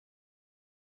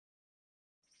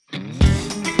Hi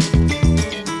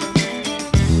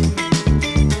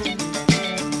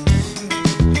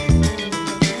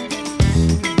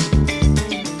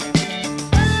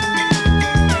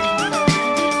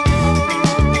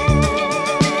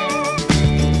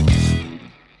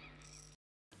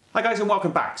guys and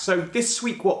welcome back. So this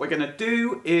week what we're going to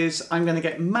do is I'm going to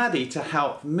get Maddie to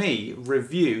help me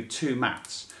review two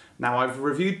mats. Now I've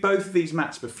reviewed both of these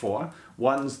mats before.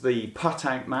 One's the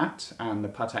Puttout mat and the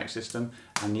Puttout system,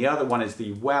 and the other one is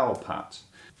the WellPut.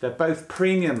 They're both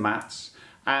premium mats,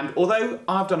 and although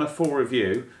I've done a full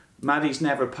review, Maddie's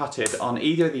never putted on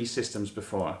either of these systems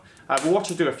before. We'll watch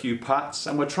her do a few putts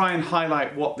and we'll try and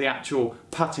highlight what the actual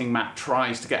putting mat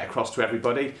tries to get across to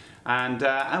everybody, and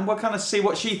we'll kind of see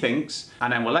what she thinks,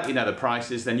 and then we'll let you know the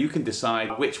prices, then you can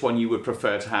decide which one you would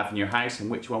prefer to have in your house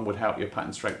and which one would help your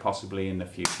putting stroke possibly in the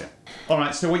future.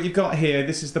 Alright, so what you've got here,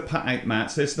 this is the Puttout mat,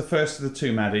 so this is the first of the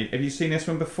two, Maddie. Have you seen this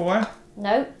one before?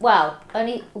 No, well,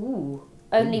 only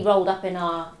rolled up in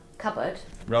our cupboard.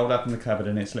 Rolled up in the cupboard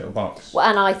in its little box. Well,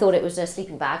 and I thought it was a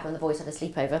sleeping bag when the boys had a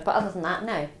sleepover, but other than that,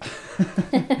 no.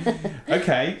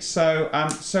 Okay, so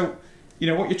you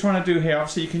know what you're trying to do here.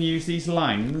 Obviously, you can use these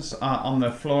lines on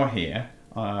the floor here,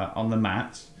 on the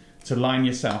mat, to line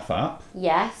yourself up.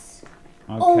 Yes.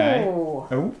 Okay.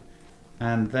 Oh.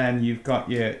 And then you've got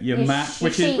your mat,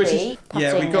 which is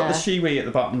yeah, we've got the shiwi at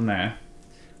the bottom there.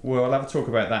 We'll have a talk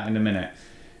about that in a minute.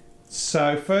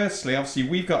 So firstly, obviously,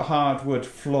 we've got hardwood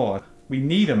floor. We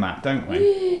need a mat, don't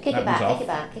we? Kick it back.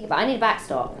 I need a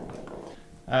backstop.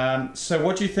 So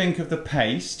what do you think of the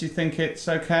pace? Do you think it's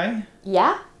okay?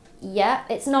 Yeah. Yeah.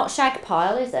 It's not shag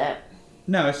pile, is it?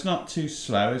 No, it's not too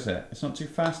slow, is it? It's not too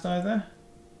fast either?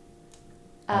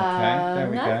 Okay, there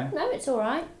we go. No, it's all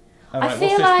right. All right, I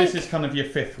feel like this is kind of your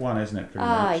fifth one, isn't it, pretty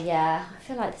much? Yeah. I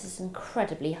feel like this is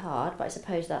incredibly hard, but I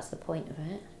suppose that's the point of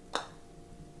it.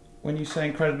 When you say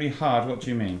incredibly hard, what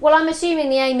do you mean? Well, I'm assuming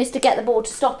the aim is to get the ball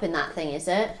to stop in that thing, is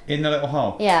it? In the little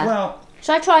hole? Yeah. Well,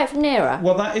 shall I try it from nearer?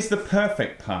 Well, that is the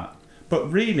perfect part.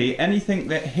 But really, anything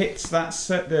that hits that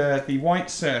the white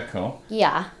circle,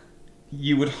 yeah,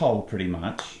 you would hold pretty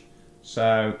much.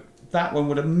 So that one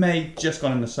would have just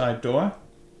gone in the side door.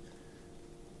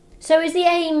 So is the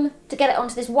aim to get it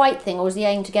onto this white thing, or is the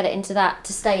aim to get it into that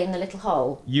to stay in the little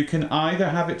hole? You can either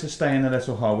have it to stay in the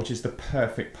little hole, which is the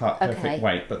perfect part, perfect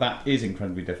weight, but that is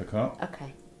incredibly difficult.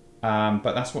 Okay.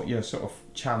 But that's what your sort of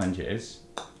challenge is.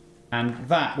 And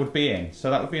that would be in,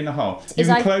 so that would be in the hole. You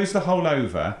can close the hole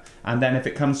over, and then if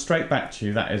it comes straight back to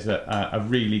you, that is a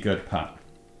really good putt.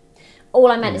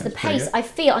 All I meant is the pace. I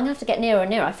feel I'm going to have to get nearer and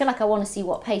nearer. I feel like I want to see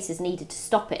what pace is needed to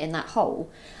stop it in that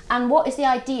hole. And what is the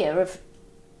idea of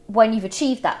when you've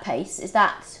achieved that pace? Is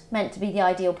that meant to be the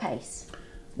ideal pace?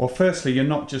 Well, firstly, you're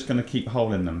not just going to keep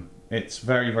holding them. It's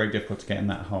very, very difficult to get in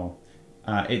that hole.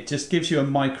 It just gives you a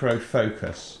micro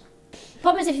focus. The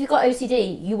problem is if you've got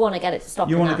OCD, you want to get it to stop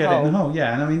in that hole. You want to get it in the hole,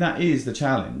 yeah. And I mean, that is the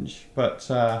challenge, but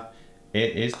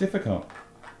it is difficult.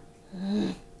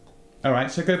 All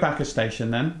right, so go back a station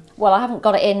then. Well, I haven't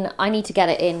got it in. I need to get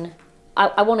it in.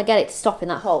 I want to get it to stop in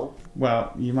that hole.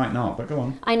 Well, you might not, but go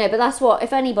on. I know, but that's what,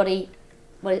 if anybody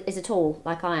is at all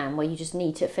like I am, where you just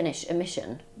need to finish a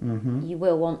mission, you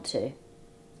will want to.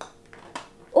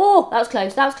 Oh, that was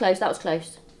close, that was close, that was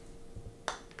close.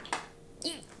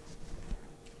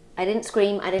 I didn't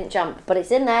scream, I didn't jump, but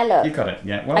it's in there, look. You got it,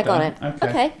 yeah, well done. I got it.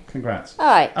 Okay. Congrats. All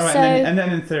right, so... and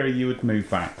then in theory you would move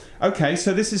back. Okay,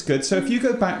 so this is good. So if you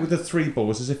go back with the 3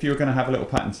 balls as if you were going to have a little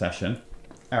putting session.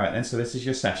 All right then, so this is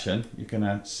your session. You're going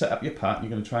to set up your putt. You're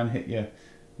going to try and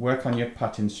work on your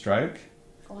putting stroke.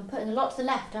 Oh, I'm putting a lot to the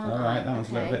left, aren't I? All right, that one's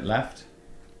a little bit left.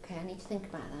 Okay, I need to think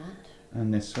about that.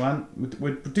 And this one,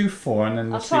 we'll do 4 and then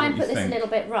we'll see what you think. I'll try and put this a little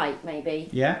bit right, maybe.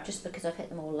 Yeah? Just because I've hit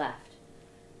them all left.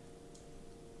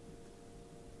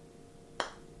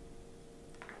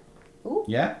 Ooh.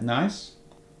 Yeah, nice.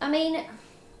 I mean,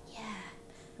 yeah.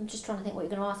 I'm just trying to think what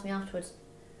you're going to ask me afterwards.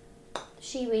 The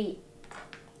shiwi,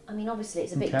 I mean, obviously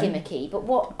it's a bit gimmicky, but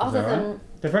what other than...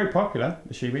 They're very popular,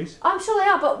 the shiwis. I'm sure they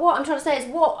are, but what I'm trying to say is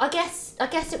I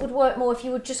guess it would work more if you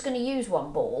were just going to use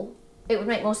one ball. It would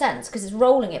make more sense, because it's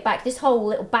rolling it back. This whole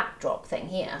little backdrop thing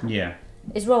here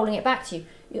is rolling it back to you.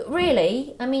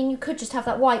 Really, I mean, you could just have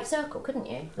that white circle, couldn't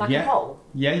you? Like a hole.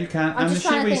 Yeah, you can. I'm just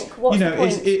trying to think, what's the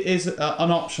point? It is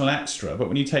an optional extra, but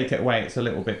when you take it away, it's a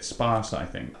little bit sparse, I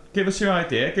think. Give us your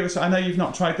idea. I know you've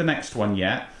not tried the next one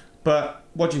yet, but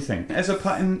what do you think? As a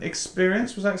putting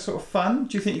experience, was that sort of fun?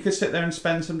 Do you think you could sit there and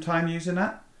spend some time using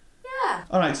that? Yeah.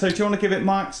 All right, so do you want to give it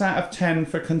marks out of 10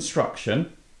 for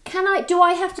construction? Do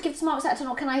I have to give some marks out of 10,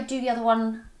 or can I do the other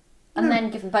one and then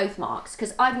give them both marks?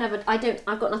 Because I've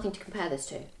got nothing to compare this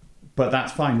to. But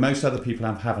that's fine. Most other people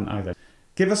haven't either.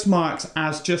 Give us marks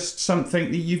as just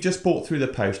something that you've just bought through the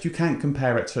post. You can't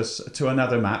compare it to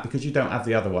another mat because you don't have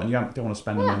the other one. You don't want to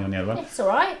spend the money on the other one. It's all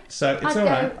right. So it's all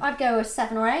right. I'd go a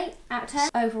 7 or 8 out of 10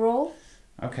 overall.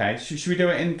 Okay, should we do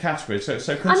it in categories? So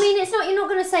I mean, it's not. You're not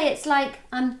going to say it's like.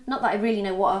 Not that I really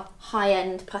know what a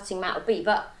high-end putting mat would be,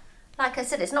 but like I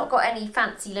said, it's not got any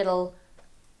fancy little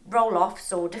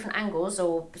roll-offs or different angles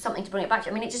or something to bring it back to.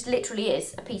 I mean, it just literally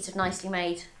is a piece of nicely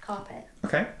made carpet.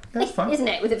 Okay, that's fine. Isn't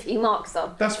it, with a few marks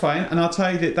on? That's fine, and I'll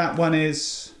tell you that one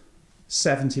is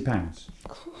 £70.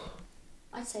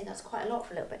 I'd say that's quite a lot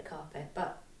for a little bit of carpet,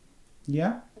 but...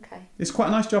 Yeah? Okay. It's quite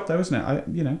a nice job though, isn't it?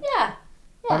 Yeah.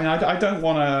 I mean, I don't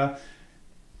want to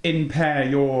impair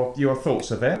your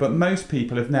thoughts of it, but most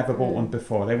people have never bought one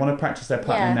before. They want to practice their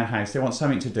putting in their house. They want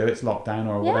something to do. It's lockdown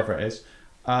or whatever it is.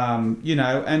 And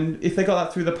if they got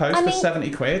that through the post for 70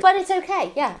 quid. But it's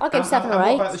okay, yeah. I'll give 7 or 8.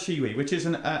 What about the shiwi, which is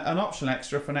an optional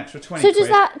extra for an extra 20 So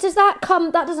quid? does that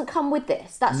come, that doesn't come with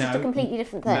this? That's just a completely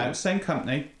different thing? No, same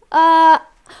company. Again,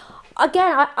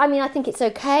 I mean, I think it's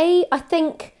okay. I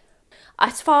think,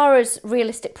 as far as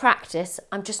realistic practice,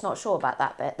 I'm just not sure about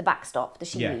that bit, the backstop, the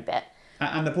shiwi bit.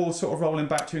 And the ball's sort of rolling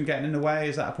back to you and getting in the way,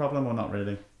 is that a problem or not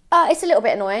really? It's a little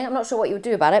bit annoying. I'm not sure what you would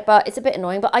do about it, but it's a bit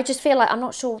annoying. But I just feel like I'm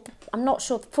not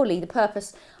sure fully the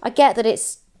purpose. I get that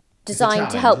it's designed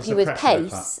to help you with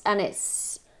pace, and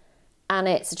it's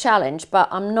a challenge, but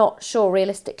I'm not sure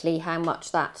realistically how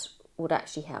much that would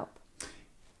actually help.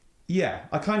 Yeah,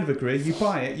 I kind of agree. You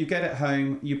buy it, you get it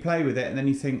home, you play with it, and then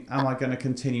you think, am I going to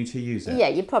continue to use it? Yeah,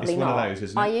 you're probably not. It's one of those,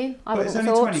 isn't it? Are you? But it's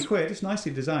only 20 quid. It's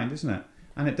nicely designed, isn't it?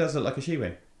 And it does look like a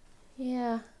shiwi.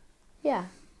 Yeah. Yeah.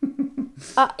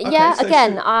 Okay,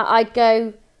 again, I'd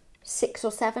go 6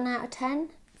 or 7 out of 10.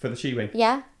 For the shiwi?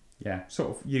 Yeah. Yeah,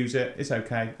 sort of use it. It's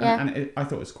okay. Yeah. And I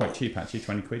thought it was quite cheap, actually,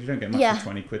 20 quid. You don't get much for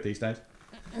 20 quid these days.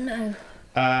 No.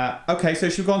 Okay, so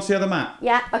should we go on to the other mat?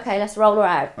 Yeah, okay, let's roll her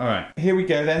out. All right, here we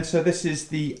go then. So this is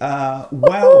the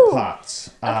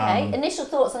WellPutt. Okay, initial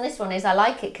thoughts on this one is I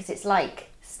like it because it's like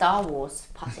Star Wars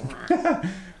putting mat.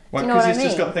 Well, Do you know what I it's mean?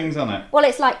 just got things on it. Well,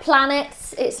 it's like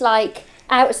planets, it's like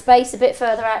outer space, a bit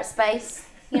further out of space.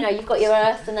 You know, you've got your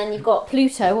Earth and then you've got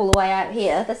Pluto all the way out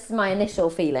here. This is my initial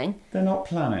feeling. They're not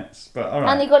planets, but all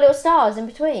right. And you've got little stars in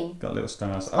between. Got little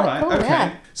stars. All right, cool, okay.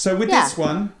 yeah. So with this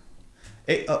one,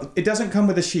 it doesn't come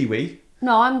with a shiwi.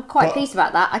 No, I'm quite pleased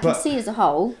about that. I can see as a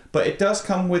whole. But it does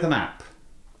come with an app.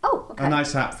 Oh, okay. A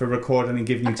nice app for recording and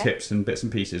giving you tips and bits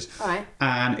and pieces. All right.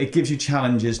 And it gives you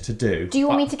challenges to do. Do you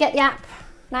want me to get the app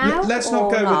now? Let's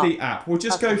not go with the app. We'll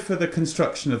just go for the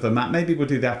construction of the mat. Maybe we'll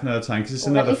do the app another time because it's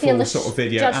another full sort of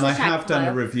video. And I have done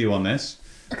a review on this.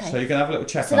 Okay. So you're going to have a little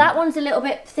check on it. So that one's a little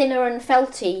bit thinner and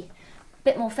felty. A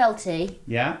bit more felty.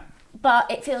 Yeah. But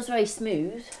it feels very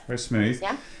smooth. Very smooth.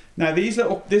 Yeah. Now these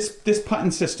little, this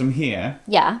putting system here.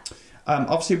 Yeah.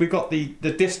 Obviously we've got the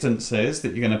distances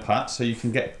that you're going to putt, so you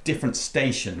can get different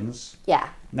stations. Yeah.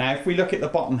 Now if we look at the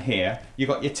bottom here, you've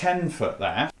got your 10 foot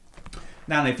there.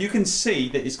 Now if you can see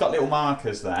that it's got little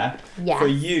markers there for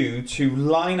you to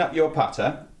line up your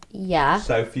putter. Yeah.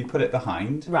 So if you put it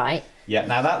behind. Right. Yeah,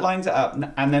 now that lines it up.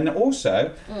 And then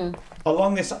also,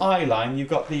 along this eye line, you've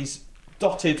got these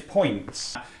dotted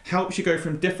points. Helps you go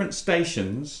from different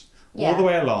stations all the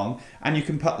way along, and you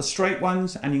can put the straight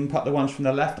ones and you can put the ones from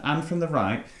the left and from the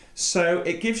right. So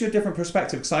it gives you a different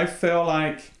perspective, because I feel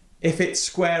like if it's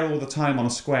square all the time on a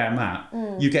square mat,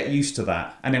 you get used to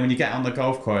that. And then when you get on the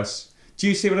golf course, do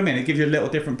you see what I mean? It gives you a little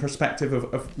different perspective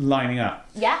of lining up.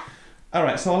 Yeah. All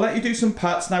right, so I'll let you do some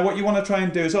putts. Now what you want to try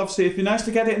and do is, obviously, it'd be nice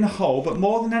to get it in the hole, but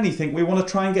more than anything, we want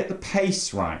to try and get the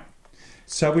pace right.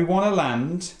 So we want to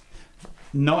land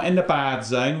not in the bad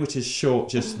zone, which is short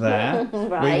just there.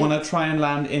 Right. We want to try and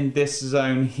land in this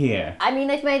zone here. I mean,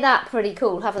 they've made that pretty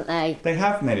cool, haven't they? They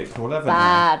have made it cool, haven't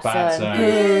Bad they? Bad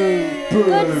zone. Boo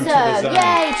Good zone.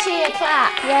 Yay, cheer,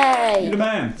 clap, yay. You're the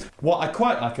man. What I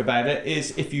quite like about it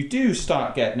is if you do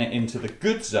start getting it into the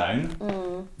good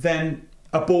zone, then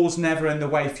a ball's never in the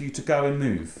way for you to go and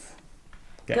move.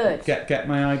 Good. Get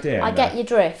my idea. I get your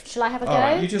drift. Shall I have a go? All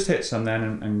right, you just hit some then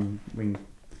and we can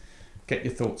get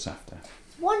your thoughts after.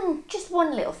 Just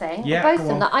one little thing. Yeah, both of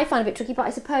them that I find a bit tricky, but I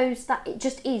suppose that it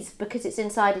just is because it's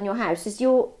inside in your house. Is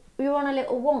you're on a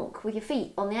little wonk with your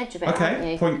feet on the edge of it, aren't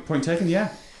you? Point taken. Yeah.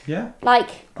 Like,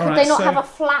 could they not have a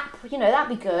flap? You know,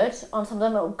 that'd be good on some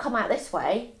of them. It would come out this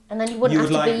way, and then you wouldn't have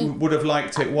to be. You would have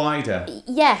liked it wider.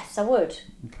 Yes, I would.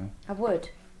 Okay. I would.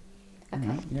 Okay.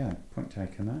 Right, yeah. Point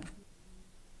taken.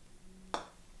 There.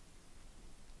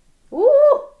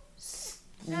 Ooh.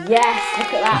 Yes,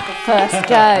 look at that for first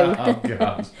go. Oh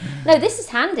god. No, this is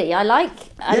handy. I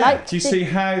like. Do you see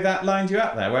how that lined you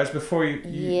up there? Whereas before you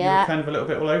were kind of a little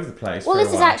bit all over the place. Well,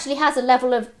 this actually has a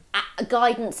level of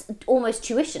guidance, almost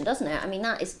tuition, doesn't it? I mean,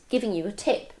 that is giving you a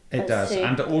tip. It does,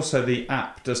 and also the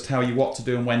app does tell you what to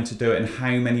do and when to do it and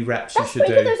how many reps you should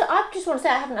do. Good. I just want to say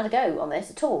I haven't had a go on this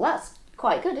at all. That's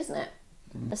quite good, isn't it?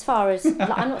 As far as like,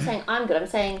 I'm not saying I'm good. I'm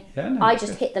saying I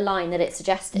just hit the line that it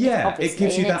suggested. Yeah, obviously, it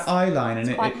gives you that eye line, and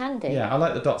it's quite handy. Yeah, I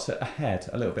like the dots ahead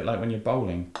a little bit, like when you're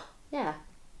bowling. Yeah,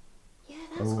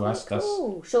 that's quite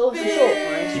cool. Short.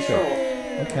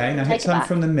 Okay, now hit some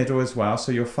from the middle as well.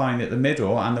 So you'll find at the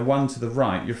middle and the one to the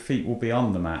right, your feet will be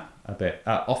on the mat a bit,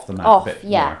 off the mat a bit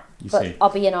more. But I'll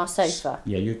be in our sofa.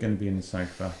 Yeah, you're going to be in the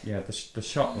sofa. Yeah, the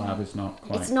shot lab is not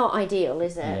quite. It's not ideal,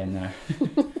 is it? Yeah, no.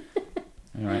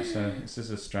 Alright, so this is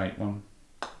a straight one.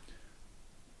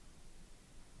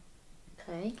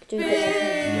 Okay, do a bit.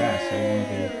 Yeah, so you want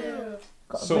to be.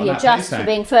 Got to readjust for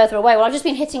being further away. Well, I've just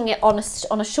been hitting it on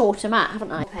a shorter mat,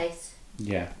 haven't I? Pace.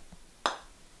 Yeah.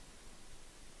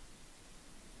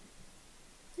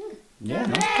 Yeah,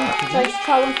 nice part. So just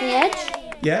try one from the edge.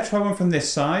 Yeah, try one from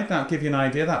this side. That'll give you an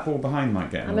idea. That ball behind might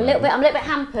get. I'm a little bit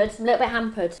hampered.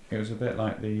 It was a bit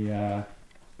like the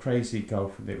crazy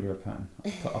golf that we were putting.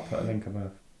 I'll put a link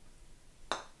above.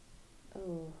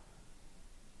 Ooh.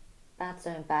 Bad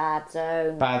zone. Bad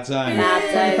zone.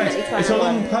 It's a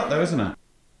long putt though, isn't it?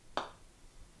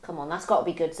 Come on, that's got to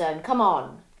be good zone. Come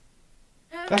on.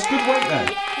 That's good weight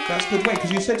then. That's good weight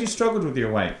because you said you struggled with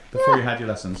your weight before you had your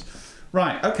lessons.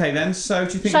 Right, okay then, so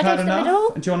do you think you've had enough?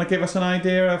 Do you want to give us an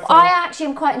idea of... I actually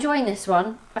am quite enjoying this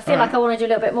one. I feel like I want to do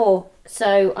a little bit more,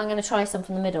 so I'm going to try some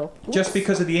from the middle. Just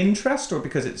because of the interest or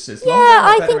because it's longer? Yeah,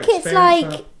 I think it's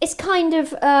like, it's kind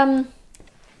of, I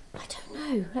don't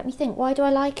know, let me think, why do I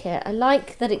like it? I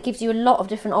like that it gives you a lot of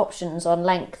different options on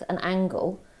length and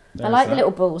angle. I like the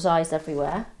little bullseyes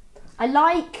everywhere. I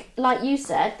like you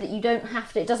said, that you don't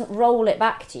have to, it doesn't roll it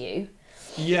back to you.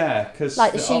 Yeah, because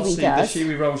like the shiwi does. The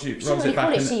shiwi rolls it back. We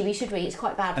call it shiwi, should we? It's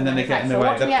quite bad. And then they get in the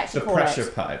way. The pressure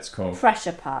putt, it's called.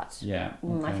 Pressure putt. Yeah.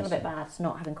 Okay, I feel a bit bad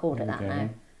not having called it that now.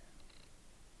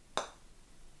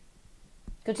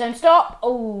 Good zone stop.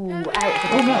 Oh,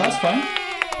 out. Oh no, that's fine.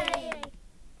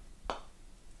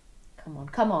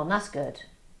 Come on, that's good.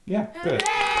 Yeah, good.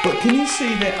 But can you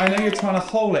see that? I know you're trying to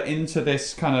hole it into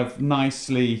this kind of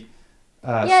nicely,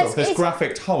 sort of this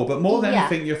graphic hole, but more than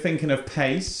anything, you're thinking of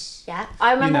pace. Yeah,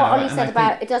 I remember what Ollie said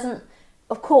about it doesn't,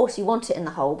 of course you want it in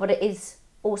the hole, but it is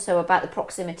also about the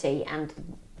proximity and the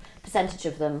percentage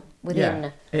of them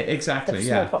within the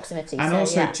small proximity. And so,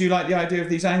 also, do you like the idea of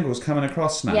these angles coming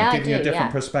across now, giving you a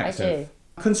different perspective? I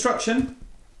do. Construction?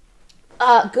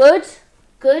 Good.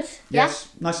 Yes,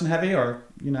 nice and heavy or,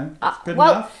 good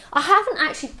enough? I haven't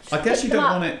actually I guess you don't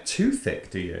want it too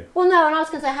thick, do you? Well, no, and I was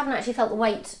going to say I haven't actually felt the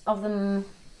weight of them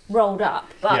rolled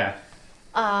up, but... Yeah.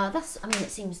 it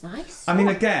seems nice. I mean,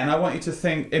 again, I want you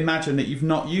to imagine that you've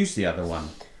not used the other one.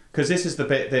 Because this is the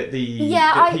bit that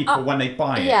people, when they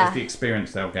buy it, is the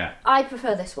experience they'll get. I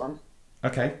prefer this one.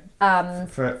 Okay.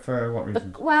 For what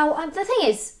reason? The thing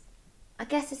is, I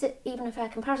guess, is it even a fair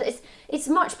comparison? It's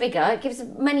much bigger. It gives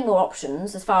many more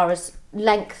options as far as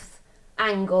length,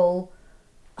 angle,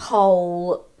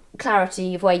 hole,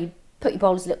 clarity of where you put your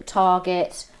ball as a little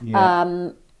target.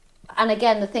 Yeah. And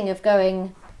again, the thing of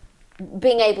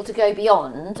being able to go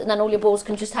beyond, and then all your balls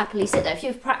can just happily sit there. If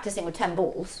you're practicing with 10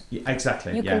 balls,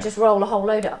 exactly, you can just roll a whole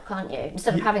load up, can't you?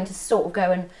 Instead of having to sort of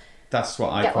go and that's what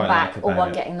I get quite one back like about or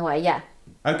one getting in the way. Yeah.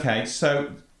 Okay,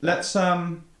 so let's.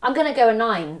 I'm going to go a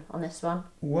 9 on this one.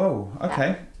 Whoa.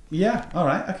 Okay. Yeah. All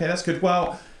right. Okay, that's good.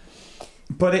 Well,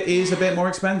 but it is a bit more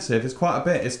expensive. It's quite a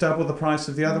bit. It's double the price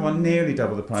of the other one, nearly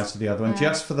double the price of the other one,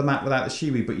 just for the mat without the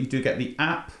shiwi. But you do get the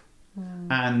app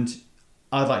and.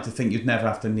 I'd like to think you'd never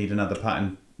have to need another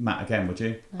pattern mat again, would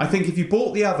you? I think if you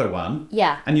bought the other one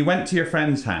and you went to your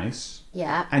friend's house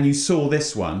and you saw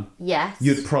this one,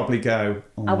 you'd probably go,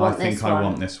 I want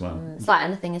this one. It's like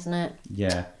anything, isn't it?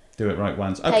 Yeah, do it right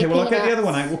once. Okay, well, I'll get the other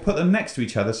one out. We'll put them next to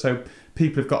each other so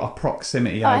people have got a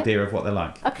proximity idea of what they're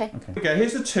like. Okay. Okay,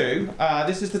 here's the two.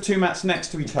 This is the two mats next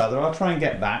to each other. I'll try and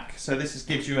get back. So this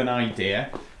gives you an idea.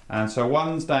 And so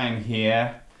one's down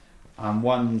here and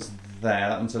one's there.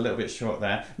 That one's a little bit short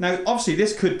there. Now, obviously,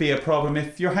 this could be a problem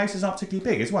if your house is not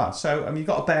particularly big as well. So, you've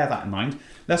got to bear that in mind.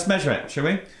 Let's measure it, shall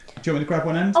we? Do you want me to grab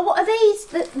one end? Oh, what are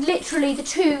these? Literally the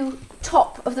two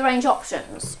top of the range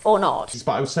options, or not?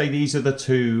 But I would say these are the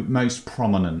two most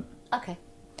prominent. Okay.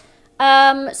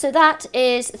 So that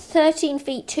is 13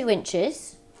 feet 2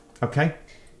 inches. Okay.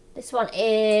 This one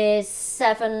is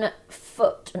 7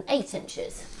 foot and 8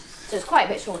 inches. So it's quite a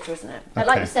bit shorter, isn't it? But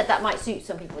like you said, that might suit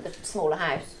some people with a smaller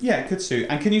house. Yeah, it could suit.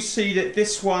 And can you see that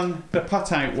this one, the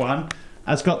Puttout one,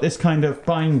 has got this kind of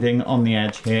binding on the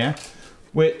edge here,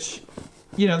 which,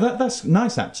 you know, that's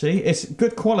nice actually. It's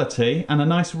good quality and a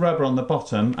nice rubber on the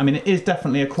bottom. I mean, it is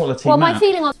definitely a quality mat. My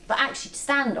feeling on, but actually to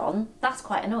stand on, that's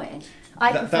quite annoying.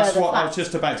 That's what I was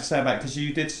just about to say about, because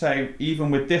you did say even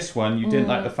with this one you didn't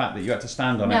like the fact that you had to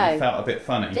stand on it. It felt a bit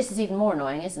funny. This is even more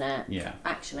annoying, isn't it? Yeah.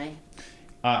 Actually.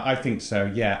 I think so,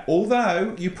 yeah.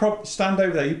 Although you stand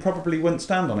over there, you probably wouldn't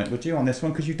stand on it, would you, on this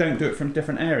one? Because you don't do it from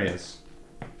different areas.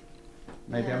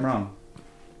 Maybe I'm wrong.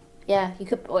 Yeah, you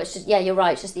could. Or it's just, yeah, you're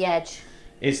right. It's just the edge.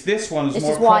 It's this one's it's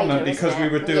more prominent because we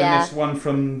were doing this one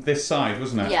from this side,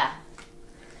 wasn't it? Yeah.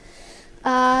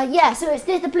 Yeah. So it's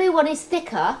the blue one is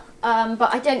thicker, but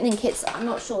I don't think it's. I'm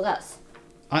not sure that's.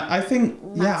 I think,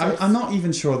 I'm not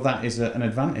even sure that is an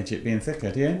advantage, it being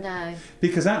thicker, do you? No.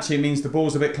 Because actually it means the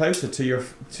ball's a bit closer to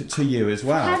you as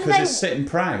well, because it's sitting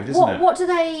proud, isn't it? What do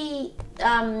they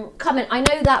come in? I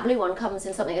know that blue one comes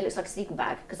in something that looks like a sleeping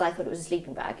bag, because I thought it was a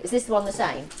sleeping bag. Is this one the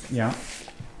same? Yeah.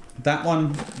 That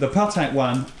one, the Puttout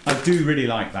one, I do really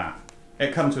like that.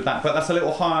 It comes with that, but that's a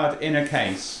little hard inner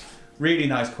case. Really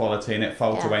nice quality, and it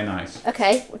folds away nice.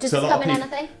 Okay, does this come in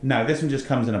anything? No, this one just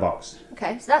comes in a box.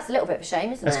 Okay, so that's a little bit of a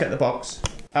shame, isn't it? Let's get the box.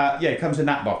 Yeah, it comes in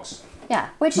that box. Yeah,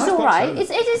 which is all right.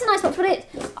 It is a nice box, but it,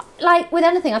 like with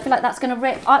anything, I feel like that's going to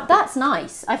rip. That's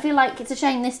nice. I feel like it's a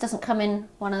shame this doesn't come in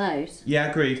one of those. Yeah,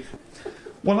 agreed.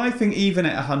 Well, I think even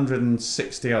at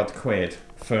 160 odd quid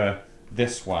for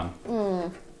this one,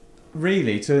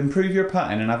 really, to improve your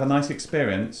putting and have a nice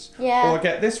experience, or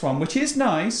get this one, which is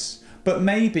nice. But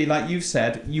maybe, like you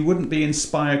said, you wouldn't be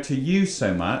inspired to use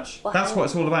so much. Well, that's what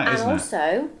it's all about, isn't it? And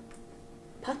also,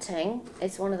 putting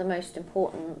is one of the most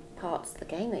important parts of the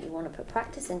game that you want to put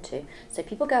practice into. So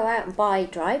people go out and buy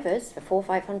drivers for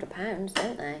 £400–500,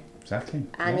 don't they? Exactly.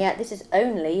 And yet this is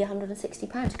only £160.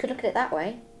 You could look at it that way,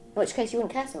 in which case you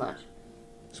wouldn't care so much.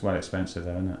 It's well expensive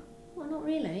though, isn't it? Well, not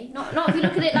really. Not if you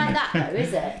look at it like that though,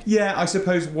 is it? Yeah, I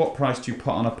suppose what price do you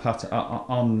put on a putt,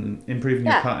 on improving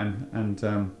your putting?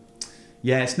 And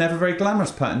yeah, it's never very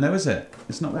glamorous putting though, is it?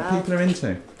 It's not what people are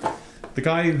into. The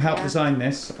guy who helped design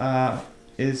this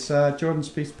is Jordan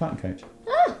Spieth's putting coach.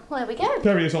 Oh, well, there we go.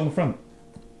 There he is on the front.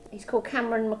 He's called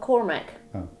Cameron McCormick.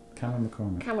 Oh, Cameron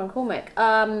McCormick. Cameron McCormick.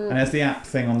 And there's the app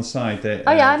thing on the side. That,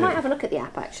 oh yeah, I might have a look at the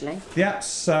app actually. The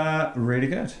app's really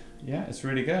good. Yeah, it's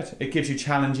really good. It gives you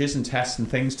challenges and tests and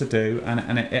things to do,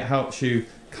 and it helps you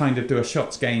kind of do a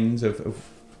shots gains of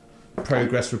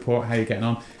progress report, how you're getting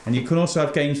on, and you can also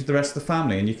have games with the rest of the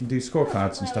family, and you can do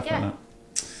scorecards and stuff like that.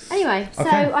 Anyway, so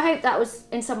I hope that was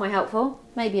in some way helpful.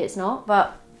 Maybe it's not,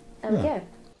 but there we go.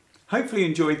 Hopefully you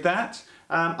enjoyed that.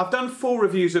 I've done full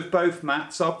reviews of both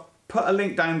mats. I'll put a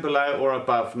link down below or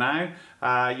above now.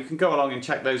 You can go along and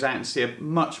check those out and see a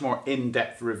much more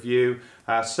in-depth review,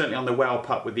 certainly on the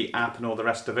Wellput with the app and all the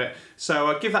rest of it.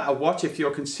 So give that a watch if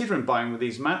you're considering buying one of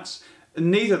these mats.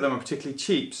 Neither of them are particularly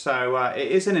cheap, so it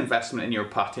is an investment in your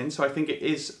putting, so I think it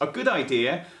is a good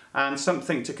idea and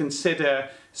something to consider,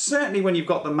 certainly when you've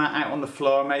got the mat out on the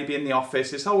floor, maybe in the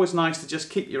office. It's always nice to just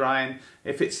keep your eye on.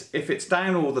 If it's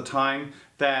down all the time,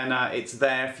 then it's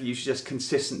there for you to just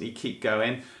consistently keep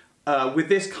going. With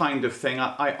this kind of thing,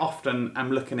 I often am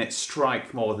looking at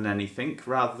strike more than anything,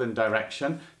 rather than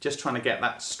direction, just trying to get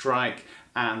that strike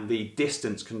and the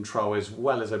distance control as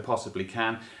well as I possibly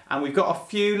can. And we've got a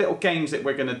few little games that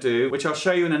we're going to do, which I'll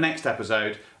show you in the next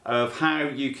episode, of how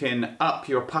you can up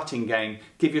your putting game,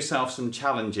 give yourself some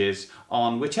challenges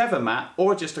on whichever mat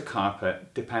or just a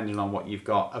carpet, depending on what you've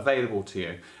got available to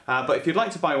you. But if you'd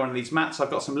like to buy one of these mats,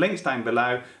 I've got some links down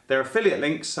below. They're affiliate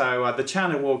links, so the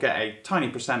channel will get a tiny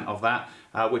 % of that,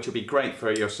 which will be great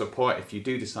for your support if you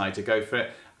do decide to go for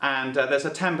it. And there's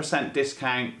a 10%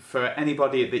 discount for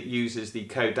anybody that uses the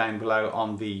code down below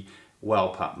on the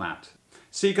Wellput mat.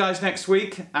 See you guys next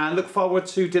week, and look forward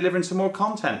to delivering some more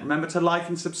content. Remember to like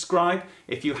and subscribe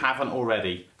if you haven't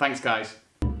already. Thanks guys.